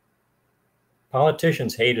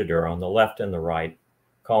 Politicians hated her on the left and the right,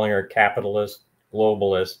 calling her capitalist,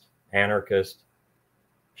 globalist, anarchist.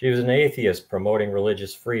 She was an atheist promoting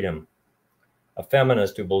religious freedom, a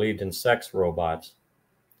feminist who believed in sex robots,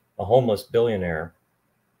 a homeless billionaire.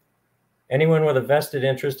 Anyone with a vested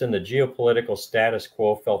interest in the geopolitical status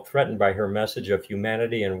quo felt threatened by her message of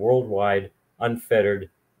humanity and worldwide, unfettered,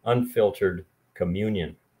 unfiltered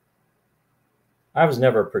communion. I was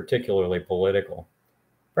never particularly political.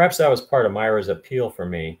 Perhaps that was part of Myra's appeal for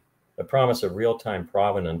me, the promise of real-time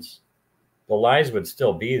provenance. The lies would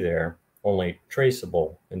still be there, only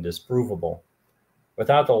traceable and disprovable.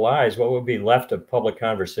 Without the lies, what would be left of public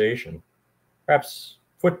conversation? Perhaps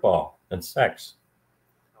football and sex.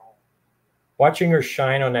 Watching her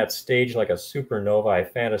shine on that stage like a supernova, I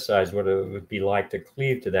fantasized what it would be like to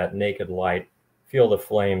cleave to that naked light, feel the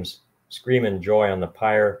flames, scream in joy on the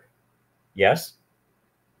pyre. Yes?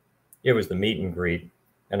 It was the meet and greet,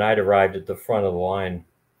 and I'd arrived at the front of the line.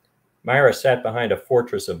 Myra sat behind a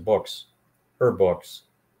fortress of books, her books,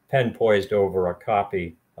 pen poised over a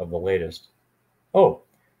copy of the latest. Oh,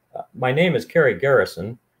 my name is Carrie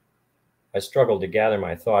Garrison. I struggled to gather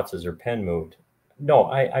my thoughts as her pen moved.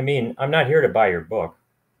 No, I mean, I'm not here to buy your book.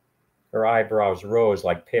 Her eyebrows rose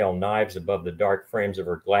like pale knives above the dark frames of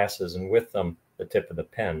her glasses, and with them, the tip of the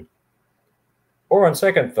pen. Or on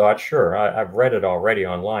second thought, sure, I've read it already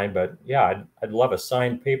online, but yeah, I'd love a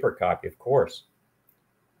signed paper copy, of course.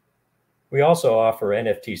 We also offer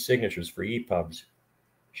NFT signatures for EPUBs.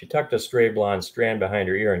 She tucked a stray blonde strand behind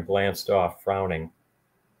her ear and glanced off, frowning.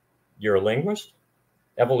 You're a linguist?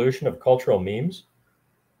 Evolution of cultural memes?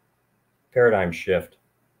 Paradigm shift.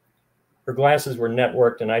 Her glasses were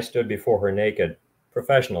networked and I stood before her naked,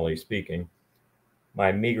 professionally speaking,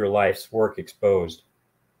 my meager life's work exposed.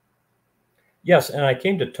 Yes, and I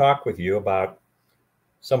came to talk with you about...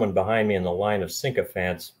 Someone behind me in the line of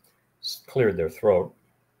sycophants cleared their throat.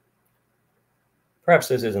 Perhaps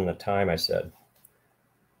this isn't the time, I said.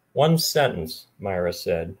 One sentence, Myra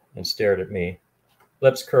said, and stared at me,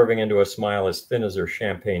 lips curving into a smile as thin as her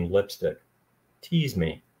champagne lipstick. Tease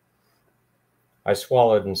me. I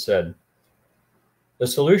swallowed and said, the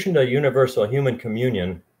solution to universal human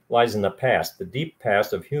communion lies in the past, the deep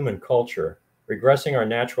past of human culture, regressing our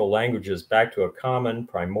natural languages back to a common,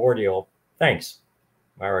 primordial... Thanks.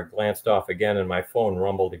 Myra glanced off again and my phone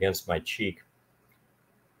rumbled against my cheek.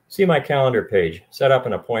 See my calendar page. Set up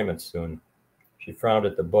an appointment soon. She frowned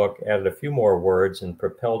at the book, added a few more words, and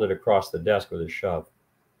propelled it across the desk with a shove.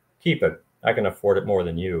 Keep it. I can afford it more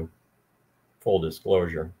than you. Full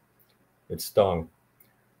disclosure. It stung.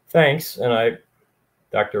 Thanks, and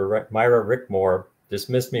Dr. Myra Rickmore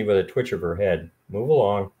dismissed me with a twitch of her head. Move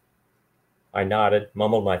along. I nodded,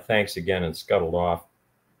 mumbled my thanks again, and scuttled off.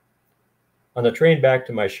 On the train back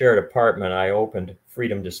to my shared apartment, I opened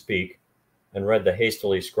Freedom to Speak and read the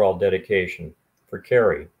hastily scrawled dedication. For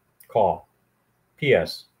Carrie, call.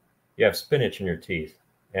 P.S. You have spinach in your teeth.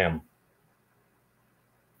 M.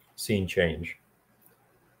 Scene change.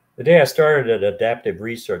 The day I started at Adaptive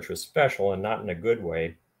Research was special and not in a good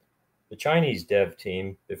way. The Chinese dev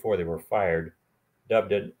team, before they were fired,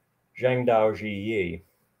 dubbed it Zhengdao Ji,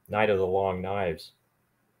 Night of the Long Knives.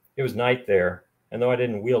 It was night there, and though I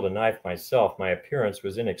didn't wield a knife myself, my appearance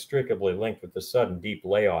was inextricably linked with the sudden deep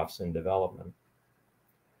layoffs in development.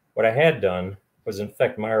 What I had done was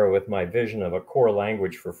infect Myra with my vision of a core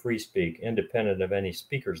language for free speak, independent of any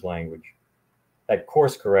speaker's language. That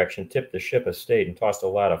course correction tipped the ship of state and tossed a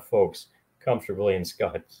lot of folks comfortably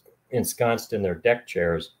ensconced in their deck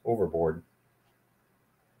chairs overboard.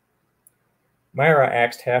 Myra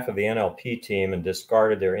axed half of the NLP team and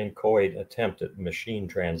discarded their inchoate attempt at machine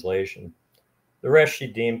translation. The rest she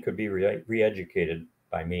deemed could be re-educated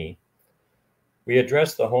by me. We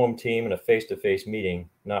addressed the home team in a face-to-face meeting,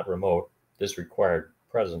 not remote. This required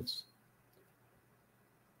presence.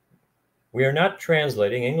 We are not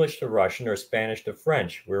translating English to Russian or Spanish to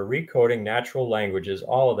French. We're recoding natural languages,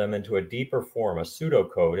 all of them, into a deeper form, a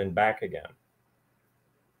pseudocode, and back again.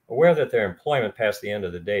 Aware that their employment past the end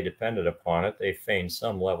of the day depended upon it, they feigned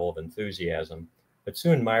some level of enthusiasm. But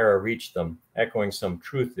soon Myra reached them, echoing some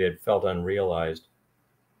truth they had felt unrealized.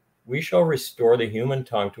 We shall restore the human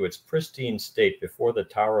tongue to its pristine state before the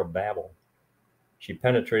Tower of Babel. She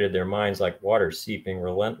penetrated their minds like water seeping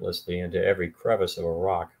relentlessly into every crevice of a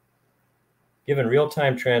rock. Given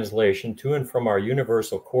real-time translation to and from our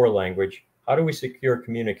universal core language, how do we secure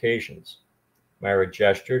communications? Myra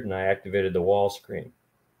gestured and I activated the wall screen.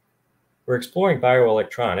 We're exploring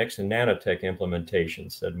bioelectronics and nanotech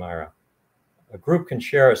implementations, said Myra. A group can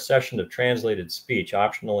share a session of translated speech,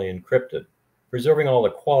 optionally encrypted, preserving all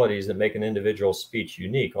the qualities that make an individual speech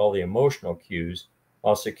unique, all the emotional cues,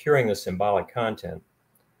 while securing the symbolic content.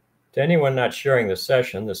 To anyone not sharing the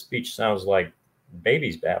session, the speech sounds like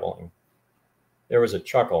babies babbling. There was a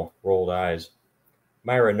chuckle, rolled eyes.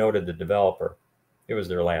 Myra noted the developer. It was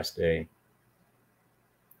their last day.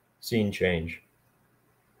 Scene change.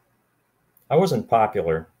 I wasn't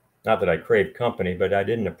popular. Not that I craved company, but I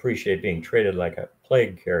didn't appreciate being treated like a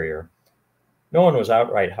plague carrier. No one was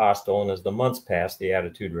outright hostile, and as the months passed, the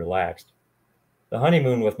attitude relaxed. The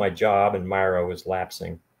honeymoon with my job and Myra was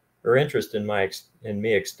lapsing. Her interest in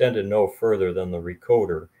me extended no further than the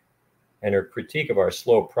recoder, and her critique of our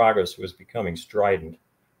slow progress was becoming strident.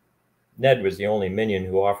 Ned was the only minion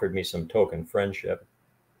who offered me some token friendship.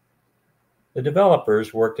 The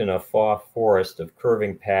developers worked in a forest of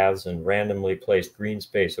curving paths and randomly placed green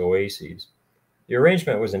space oases. The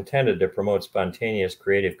arrangement was intended to promote spontaneous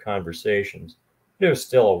creative conversations, but it was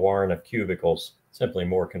still a warren of cubicles, simply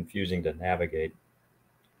more confusing to navigate.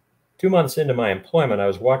 2 months into my employment, I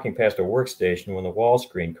was walking past a workstation when the wall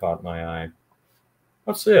screen caught my eye.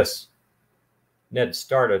 "What's this?" Ned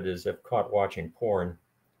started as if caught watching porn,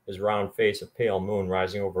 his round face a pale moon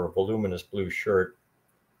rising over a voluminous blue shirt.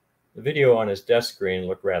 The video on his desk screen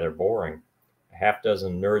looked rather boring. A half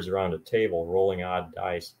dozen nerds around a table rolling odd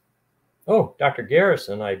dice. "Oh, Dr.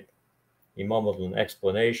 Garrison, he mumbled an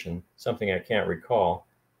explanation, something I can't recall,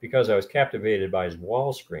 because I was captivated by his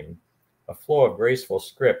wall screen, a flow of graceful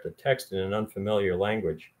script, a text in an unfamiliar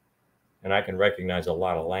language, and I can recognize a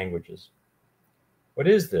lot of languages. "What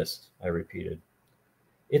is this?" I repeated.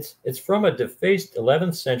 It's from a defaced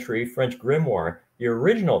 11th century French grimoire, the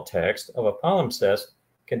original text of a palimpsest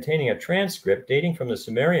containing a transcript dating from the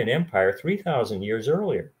Sumerian Empire 3,000 years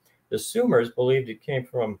earlier. The Sumers believed it came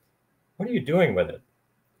from... What are you doing with it?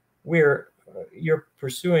 You're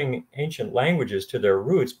pursuing ancient languages to their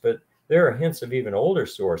roots, but there are hints of even older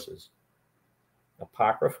sources.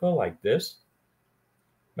 Apocrypha like this?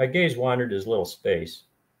 My gaze wandered his little space.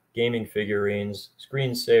 Gaming figurines,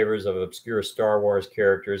 screensavers of obscure Star Wars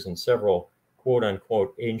characters, and several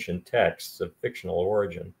quote-unquote ancient texts of fictional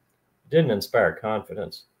origin. It didn't inspire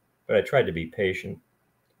confidence, but I tried to be patient.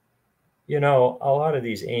 You know, a lot of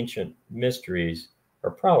these ancient mysteries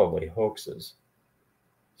are probably hoaxes.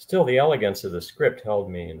 Still, the elegance of the script held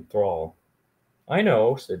me in thrall. "I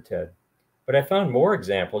know," said Ted, "but I found more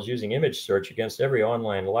examples using image search against every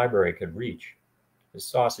online library could reach." His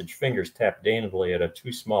sausage fingers tapped daintily at a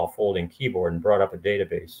too small folding keyboard and brought up a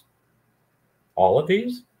database. "All of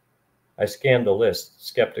these?" I scanned the list,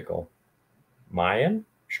 skeptical. "Mayan?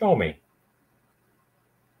 Show me."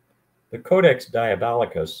 The Codex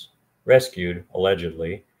Diabolicus, rescued,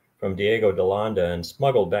 allegedly, from Diego de Landa and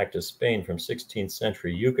smuggled back to Spain from 16th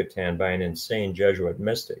century Yucatan by an insane Jesuit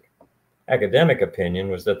mystic. Academic opinion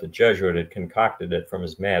was that the Jesuit had concocted it from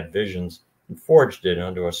his mad visions and forged it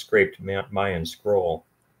onto a scraped Mayan scroll.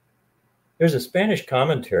 "There's a Spanish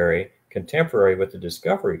commentary contemporary with the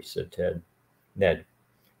discovery," said Ned.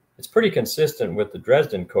 "It's pretty consistent with the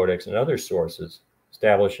Dresden Codex and other sources,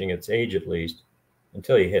 establishing its age at least,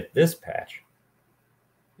 until you hit this patch."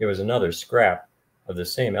 It was another scrap of the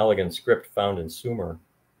same elegant script found in Sumer.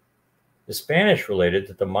 The Spanish related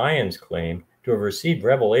that the Mayans claimed to have received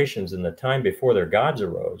revelations in the time before their gods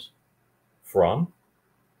arose. From?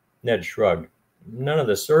 Ned shrugged. None of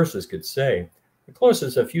the sources could say. The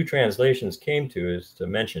closest a few translations came to is to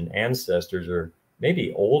mention ancestors or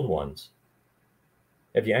maybe old ones.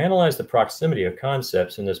 Have you analyzed the proximity of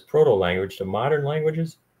concepts in this proto-language to modern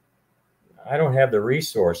languages? I don't have the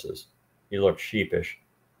resources. He looked sheepish.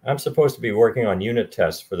 I'm supposed to be working on unit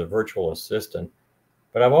tests for the virtual assistant,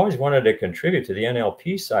 but I've always wanted to contribute to the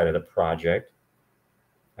NLP side of the project.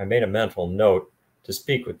 I made a mental note to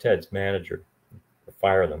speak with Ted's manager, to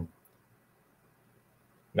fire them.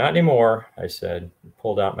 "Not anymore," I said, and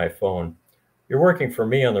pulled out my phone. "You're working for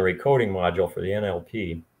me on the recoding module for the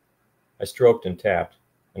NLP. I stroked and tapped.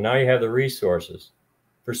 "And now you have the resources.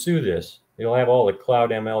 Pursue this. You'll have all the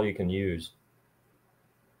cloud ML you can use."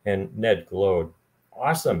 And Ned glowed.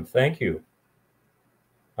 "Awesome, thank you.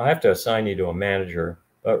 I'll have to assign you to a manager,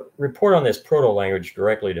 but report on this proto-language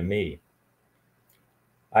directly to me."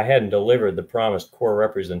 I hadn't delivered the promised core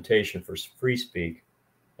representation for free speak,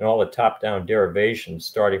 and all the top-down derivations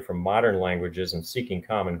starting from modern languages and seeking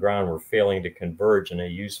common ground were failing to converge in a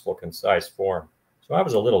useful, concise form, so I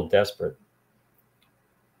was a little desperate.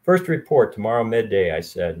 "First report tomorrow midday," I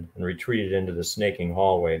said, and retreated into the snaking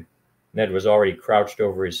hallway. Ned was already crouched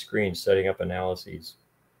over his screen setting up analyses.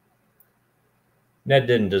 Ned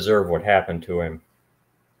didn't deserve what happened to him.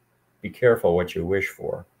 Be careful what you wish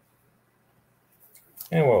for.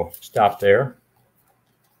 And we'll stop there.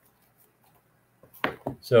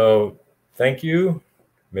 So thank you,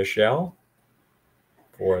 Michelle,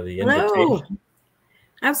 for the invitation. Hello.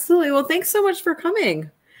 Absolutely. Well, thanks so much for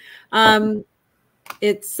coming.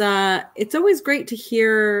 It's always great to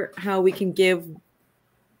hear how we can give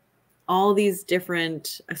all these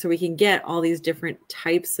different, so we can get all these different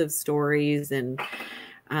types of stories and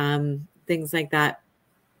things like that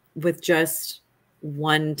with just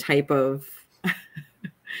one type of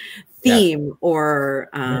theme, or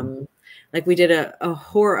like we did a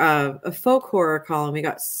horror, a folk horror column. We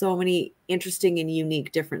got so many interesting and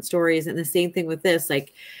unique different stories. And the same thing with this,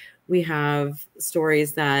 like we have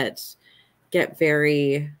stories that get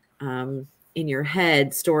very in your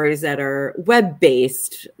head, stories that are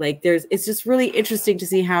web-based. Like it's just really interesting to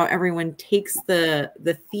see how everyone takes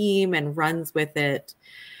the theme and runs with it.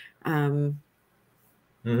 What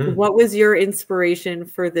was your inspiration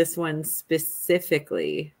for this one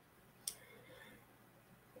specifically?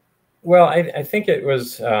 Well, I think it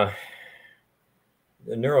was the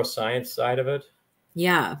neuroscience side of it.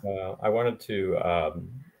 Yeah. I wanted to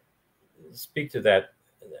speak to that,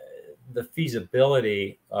 the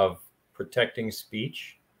feasibility of protecting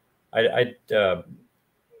speech. I'd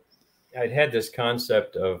had this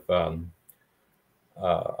concept of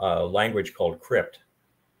a language called crypt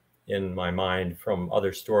in my mind from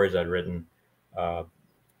other stories I'd written that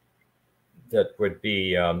would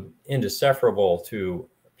be indecipherable to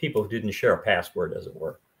people who didn't share a password, as it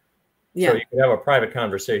were. Yeah. So you could have a private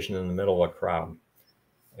conversation in the middle of a crowd.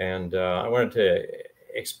 And I wanted to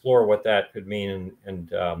explore what that could mean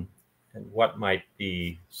and what might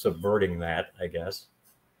be subverting that, I guess.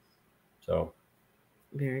 So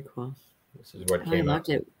very cool. This is what came I loved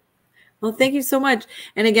it. Well, thank you so much.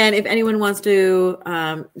 And again, if anyone wants to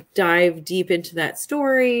dive deep into that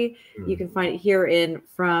story, you can find it here in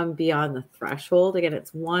From Beyond the Threshold. Again,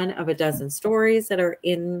 it's one of a dozen stories that are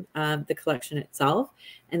in the collection itself,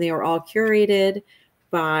 and they are all curated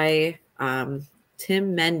by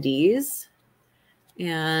Tim Mendes.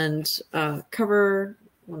 And cover,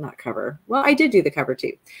 well, not cover. Well, I did do the cover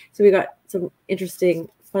too. So we got some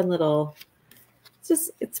interesting, fun little,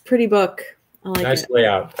 it's a pretty book. I like nice it.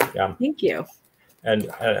 layout. Yeah. Thank you.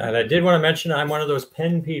 And I did want to mention I'm one of those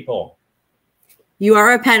pen people. You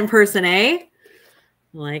are a pen person, eh? I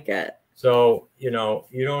like it. So, you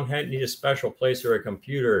don't need a special place or a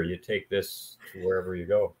computer. You take this to wherever you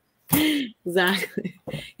go. Exactly.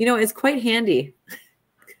 It's quite handy.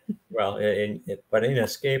 Well, but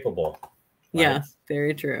inescapable. Yeah, right?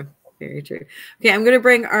 Very true. Very true. Okay, I'm going to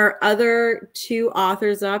bring our other two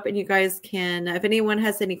authors up, and you guys can, if anyone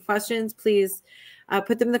has any questions, please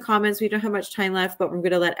put them in the comments. We don't have much time left, but we're going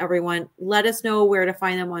to let everyone let us know where to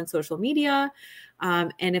find them on social media.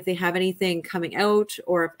 And if they have anything coming out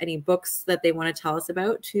or if any books that they want to tell us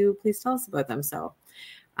about, please tell us about them. So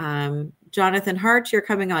Jonathan Hart, you're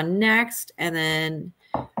coming on next. And then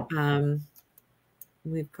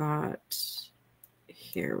we've got,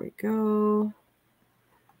 here we go.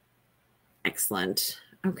 Excellent.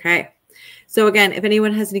 Okay. So again, if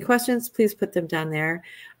anyone has any questions, please put them down there.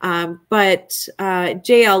 But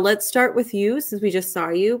JL, let's start with you since we just saw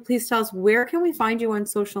you. Please tell us, where can we find you on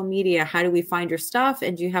social media? How do we find your stuff?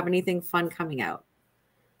 And do you have anything fun coming out?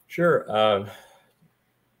 Sure.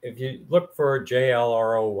 If you look for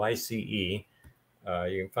JLROYCE, you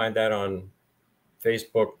can find that on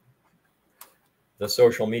Facebook, the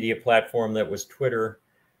social media platform that was Twitter,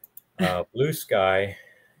 Blue Sky,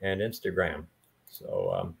 and Instagram.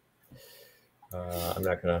 So I'm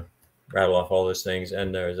not going to rattle off all those things.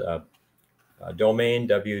 And there's a domain,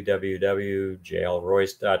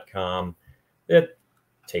 www.jlroyce.com, that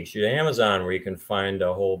takes you to Amazon, where you can find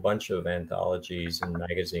a whole bunch of anthologies and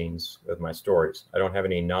magazines with my stories. I don't have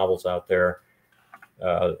any novels out there.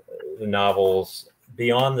 The novels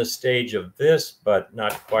beyond the stage of this, but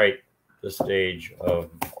not quite the stage of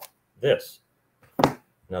this.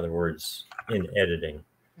 In other words, in editing.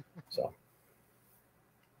 So,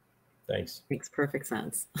 thanks. Makes perfect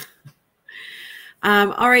sense.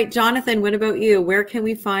 All right, Jonathan, what about you? Where can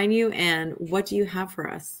we find you and what do you have for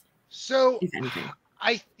us? So, if anything?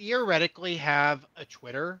 I theoretically have a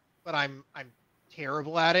Twitter, but I'm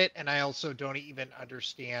terrible at it, and I also don't even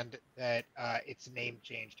understand that it's name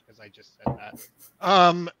changed because I just said that.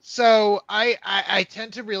 So I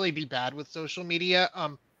tend to really be bad with social media.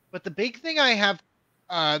 But the big thing I have,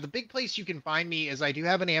 the big place you can find me is I do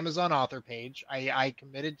have an Amazon author page. I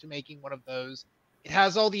committed to making one of those. It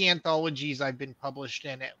has all the anthologies I've been published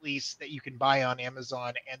in, at least, that you can buy on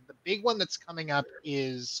Amazon. And the big one that's coming up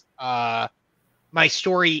is my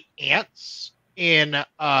story Ants, in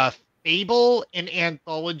Fable, an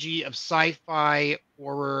anthology of sci-fi,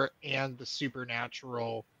 horror, and the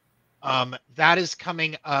supernatural. That is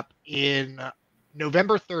coming up in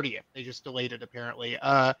November 30th. They just delayed it, apparently.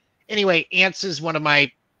 Anyway, Ants is one of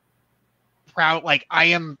my one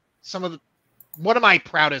of my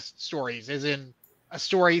proudest stories, is in a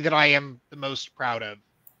story that I am the most proud of.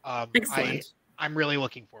 Excellent. I'm really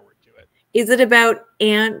looking forward to it. Is it about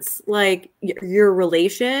ants, like your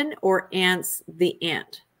relation, or ants the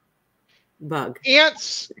ant bug?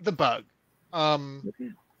 Ants the bug.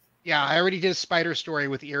 Okay. Yeah, I already did a spider story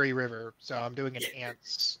with Erie River, so I'm doing an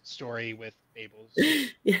ants story with fables.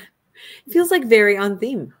 Yeah. It feels like very on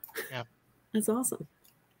theme. Yeah. That's awesome.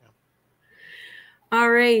 Yeah.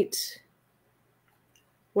 All right.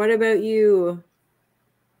 What about you,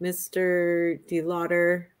 Mr.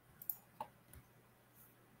 DeLauder?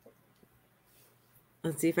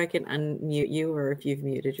 Let's see if I can unmute you or if you've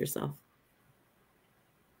muted yourself.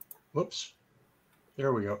 Whoops.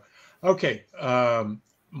 There we go. Okay.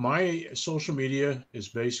 My social media is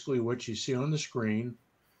basically what you see on the screen.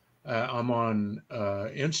 I'm on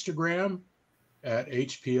Instagram at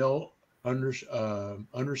HPL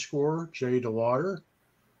underscore J DeLauder.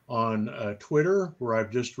 On Twitter, where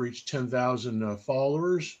I've just reached 10,000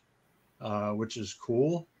 followers, which is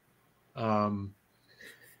cool. And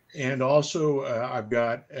also, I've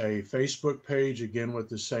got a Facebook page, again, with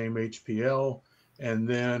the same HPL. And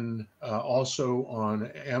then also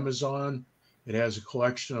on Amazon, it has a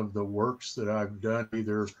collection of the works that I've done,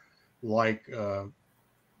 either like other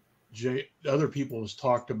people has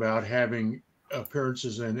talked about having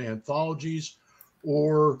appearances in anthologies,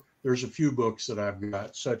 or there's a few books that I've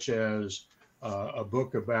got, such as a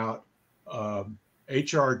book about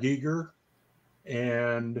H.R. Giger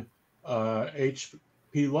and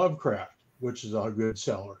H.P. Lovecraft, which is a good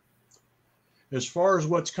seller. As far as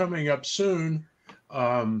what's coming up soon,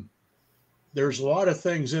 there's a lot of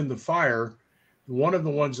things in the fire. One of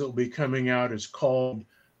the ones that will be coming out is called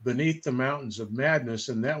Beneath the Mountains of Madness,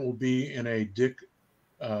 and that will be in a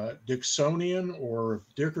Dickinsian or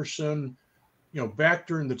Dickerson, back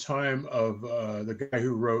during the time of the guy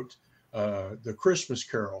who wrote The Christmas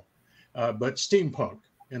Carol, but steampunk,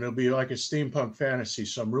 and it'll be like a steampunk fantasy.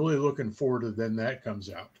 So I'm really looking forward to when that comes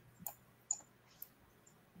out.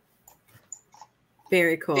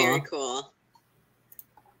 Very cool. Very cool.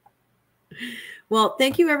 Well,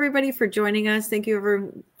 thank you everybody for joining us. Thank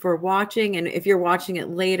you for watching. And if you're watching it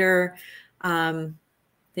later,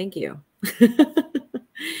 thank you.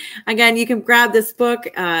 Again, you can grab this book,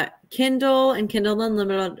 Kindle and Kindle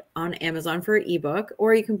Unlimited on Amazon for an ebook,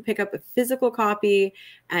 or you can pick up a physical copy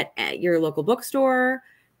at your local bookstore.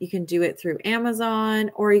 You can do it through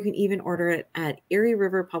Amazon, or you can even order it at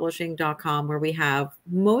erieriverpublishing.com, where we have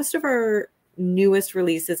most of our newest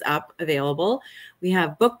releases up available. We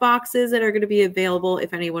have book boxes that are going to be available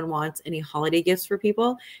if anyone wants any holiday gifts for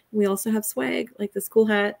people. We also have swag like this cool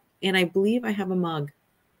hat, and I believe I have a mug.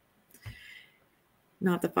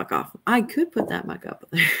 Not the fuck off. I could put that mug up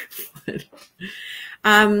there.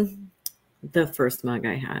 But, the first mug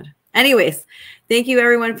I had. Anyways, thank you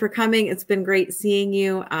everyone for coming. It's been great seeing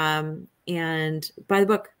you. And buy the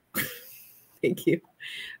book. Thank you.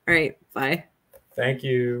 All right. Bye. Thank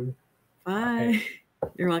you. Bye.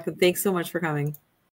 You're welcome. Thanks so much for coming.